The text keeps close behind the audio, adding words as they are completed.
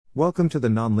Welcome to the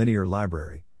Nonlinear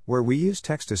Library, where we use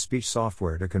text-to-speech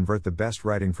software to convert the best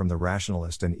writing from the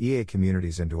rationalist and EA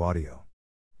communities into audio.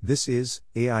 This is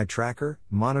AI Tracker,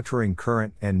 Monitoring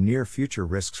Current and Near-Future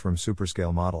Risks from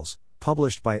Superscale Models,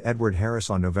 published by Edouard Harris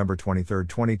on November 23,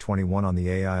 2021 on the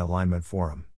AI Alignment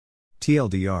Forum.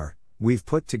 TLDR, we've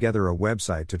put together a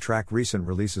website to track recent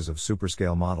releases of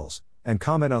superscale models, and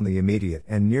comment on the immediate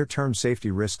and near-term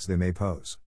safety risks they may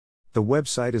pose. The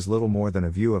website is little more than a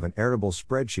view of an editable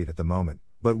spreadsheet at the moment,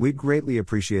 but we'd greatly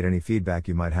appreciate any feedback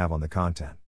you might have on the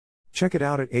content. Check it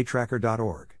out at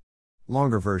atracker.org.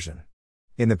 Longer version.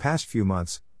 In the past few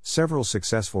months, several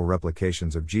successful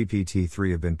replications of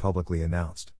GPT-3 have been publicly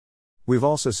announced. We've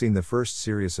also seen the first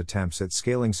serious attempts at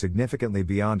scaling significantly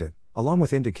beyond it, along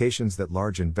with indications that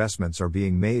large investments are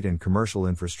being made in commercial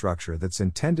infrastructure that's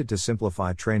intended to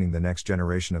simplify training the next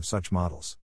generation of such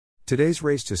models. Today's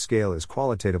race to scale is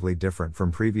qualitatively different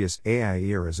from previous AI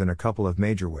eras in a couple of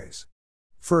major ways.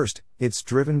 First, it's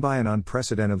driven by an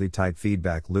unprecedentedly tight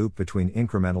feedback loop between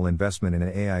incremental investment in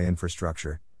AI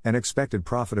infrastructure and expected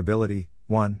profitability.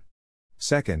 1.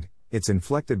 Second, it's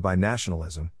inflected by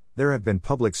nationalism. There have been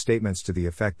public statements to the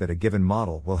effect that a given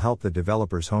model will help the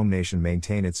developer's home nation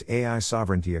maintain its AI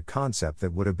sovereignty, a concept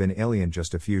that would have been alien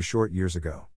just a few short years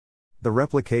ago. The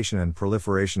replication and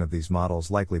proliferation of these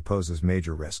models likely poses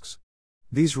major risks.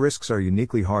 These risks are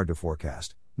uniquely hard to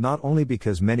forecast, not only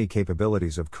because many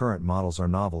capabilities of current models are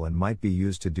novel and might be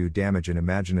used to do damage in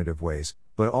imaginative ways,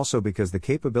 but also because the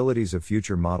capabilities of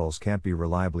future models can't be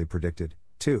reliably predicted.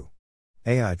 2.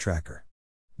 AI Tracker.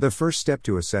 The first step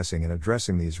to assessing and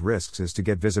addressing these risks is to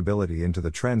get visibility into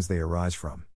the trends they arise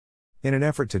from. In an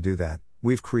effort to do that,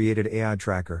 we've created AI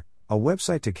Tracker, a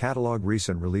website to catalog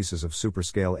recent releases of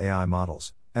superscale AI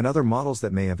models, and other models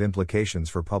that may have implications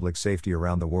for public safety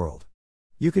around the world.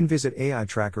 You can visit AI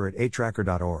Tracker at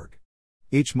atracker.org.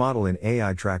 Each model in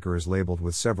AI Tracker is labeled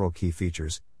with several key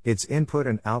features: its input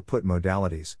and output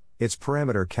modalities, its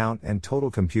parameter count and total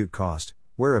compute cost,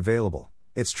 where available,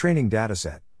 its training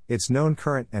dataset, its known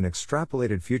current and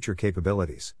extrapolated future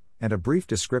capabilities, and a brief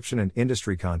description and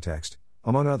industry context,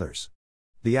 among others.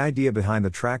 The idea behind the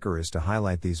tracker is to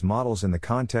highlight these models in the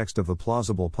context of the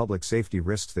plausible public safety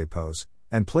risks they pose,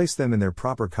 and place them in their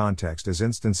proper context as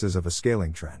instances of a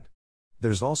scaling trend.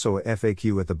 There's also a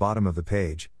FAQ at the bottom of the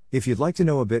page, if you'd like to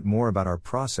know a bit more about our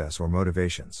process or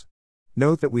motivations.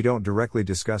 Note that we don't directly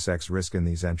discuss X risk in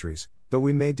these entries, though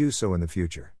we may do so in the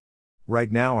future.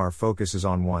 Right now our focus is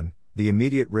on 1. The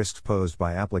immediate risks posed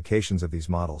by applications of these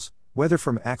models, whether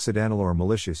from accidental or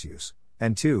malicious use,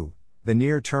 and 2. The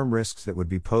near-term risks that would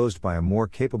be posed by a more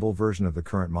capable version of the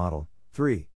current model.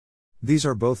 3. These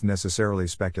are both necessarily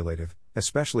speculative,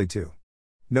 especially 2.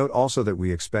 Note also that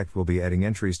we expect we'll be adding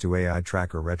entries to AI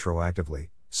Tracker retroactively.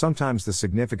 Sometimes the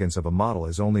significance of a model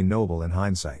is only knowable in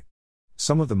hindsight.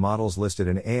 Some of the models listed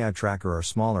in AI Tracker are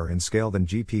smaller in scale than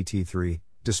GPT-3,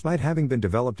 despite having been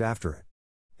developed after it.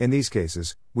 In these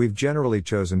cases, we've generally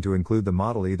chosen to include the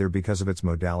model either because of its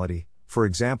modality, for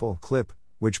example, CLIP,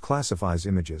 which classifies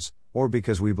images, or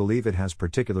because we believe it has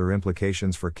particular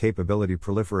implications for capability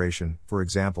proliferation, for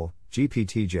example,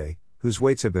 GPT-J, whose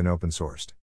weights have been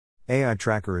open-sourced. AI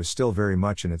Tracker is still very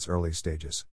much in its early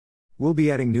stages. We'll be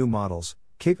adding new models,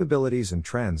 capabilities and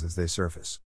trends as they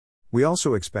surface. We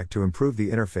also expect to improve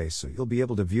the interface so you'll be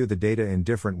able to view the data in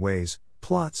different ways,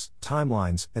 plots,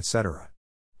 timelines, etc.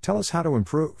 Tell us how to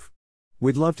improve.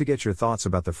 We'd love to get your thoughts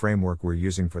about the framework we're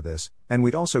using for this, and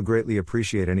we'd also greatly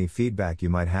appreciate any feedback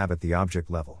you might have at the object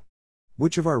level.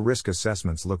 Which of our risk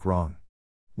assessments look wrong?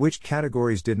 Which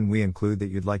categories didn't we include that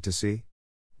you'd like to see?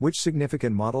 Which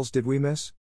significant models did we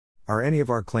miss? Are any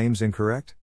of our claims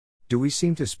incorrect? Do we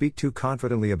seem to speak too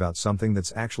confidently about something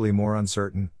that's actually more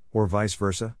uncertain, or vice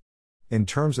versa? In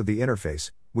terms of the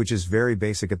interface, which is very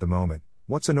basic at the moment,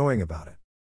 what's annoying about it?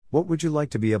 What would you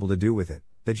like to be able to do with it,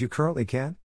 that you currently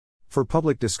can't? For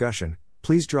public discussion,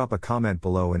 please drop a comment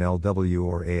below in LW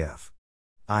or AF.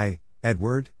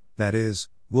 Edward, that is,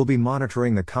 will be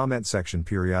monitoring the comment section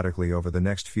periodically over the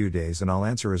next few days and I'll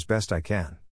answer as best I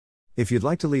can. If you'd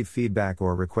like to leave feedback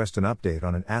or request an update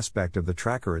on an aspect of the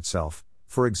tracker itself,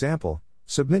 for example,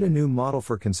 submit a new model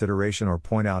for consideration or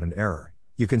point out an error,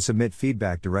 you can submit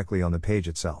feedback directly on the page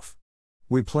itself.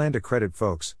 We plan to credit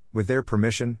folks, with their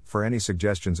permission, for any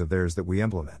suggestions of theirs that we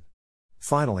implement.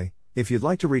 Finally, if you'd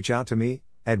like to reach out to me,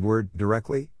 Edward,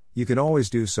 directly, you can always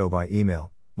do so by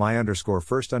email,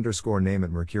 my_first_name at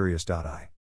mercurius.ai.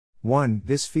 1.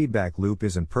 This feedback loop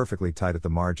isn't perfectly tight at the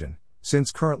margin,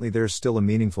 since currently there's still a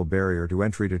meaningful barrier to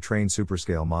entry to train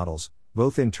superscale models,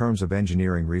 both in terms of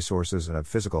engineering resources and of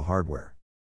physical hardware.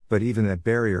 but even that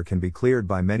barrier can be cleared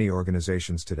by many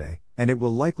organizations today, and it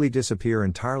will likely disappear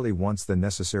entirely once the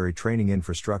necessary training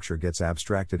infrastructure gets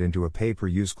abstracted into a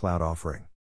pay-per-use cloud offering.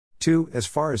 2. As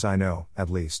far as I know, at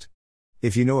least.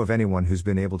 If you know of anyone who's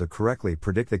been able to correctly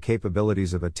predict the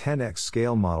capabilities of a 10x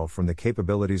scale model from the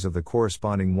capabilities of the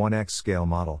corresponding 1x scale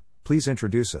model, please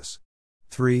introduce us.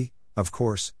 3. Of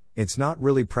course, it's not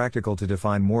really practical to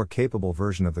define more capable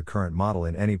version of the current model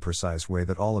in any precise way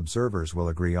that all observers will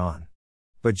agree on.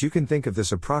 But you can think of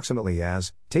this approximately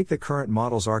as, take the current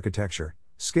model's architecture,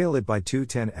 scale it by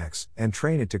 210x, and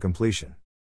train it to completion.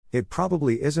 It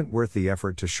probably isn't worth the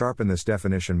effort to sharpen this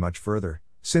definition much further,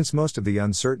 since most of the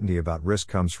uncertainty about risk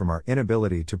comes from our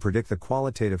inability to predict the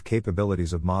qualitative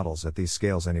capabilities of models at these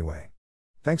scales anyway.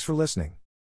 Thanks for listening.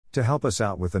 To help us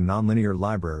out with the nonlinear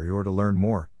library or to learn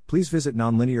more, please visit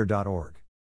nonlinear.org.